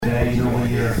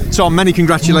Tom, many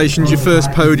congratulations, your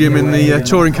first podium in the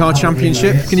Touring Car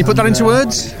Championship. Can you put that into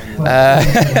words?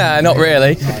 Not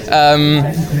really.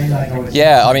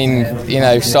 I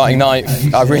mean, starting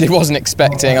ninth, I really wasn't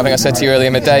expecting. I think I said to you earlier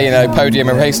in the day, podium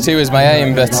in race 2 is my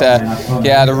aim, but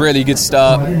had a really good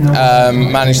start.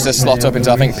 Managed to slot up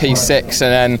into, I think, P6,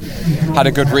 and then had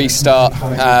a good restart.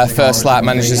 First lap,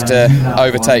 managed to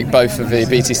overtake both of the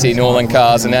BTC Norland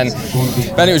cars, and then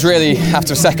it was really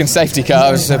after a second safety car.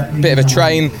 It was a bit of a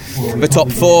train, the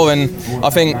top 4, and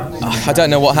I don't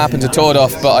know what happened to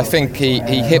Tordorf, but I think he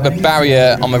hit the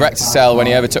barrier on the rector cell when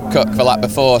he overtook Cook the lap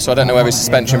before, so I don't know whether his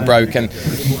suspension broke, and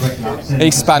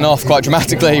he span off quite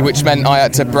dramatically, which meant I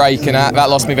had to brake, and that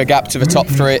lost me the gap to the top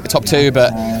 2,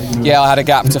 but I had a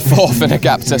gap to 4th and a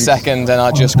gap to 2nd, and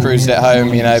I just cruised it home.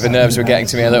 The nerves were getting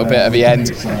to me a little bit at the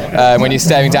end. When you're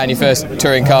staring down your first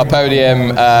touring car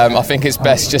podium, I think it's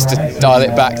best just to dial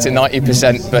it back to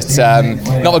 90%, but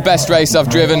not the best race I've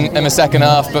driven in the second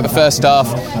half, but the first half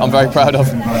I'm very proud of.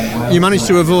 You managed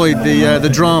to avoid the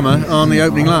drama on the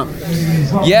opening lap.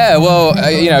 Yeah, well,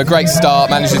 a great start.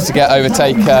 Managed to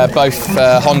overtake both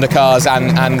Honda cars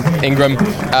and Ingram,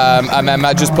 and then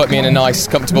that just put me in a nice,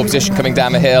 comfortable position coming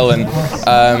down the hill. And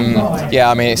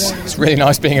it's really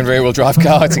nice being in a rear-wheel drive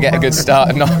car to get a good start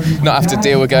and not have to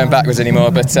deal with going backwards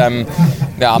anymore. But I'm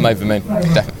over the moon,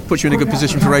 definitely. Puts you in a good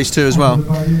position for race 2 as well.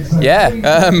 Yeah,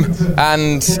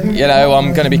 and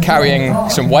I'm going to be carrying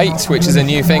some weight, which is a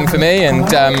new thing for me. And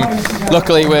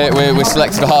luckily, we're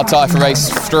selected for hard tyre for race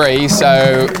 3,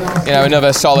 so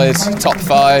another solid top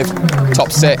 5,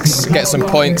 top 6, get some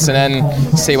points, and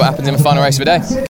then see what happens in the final race of the day.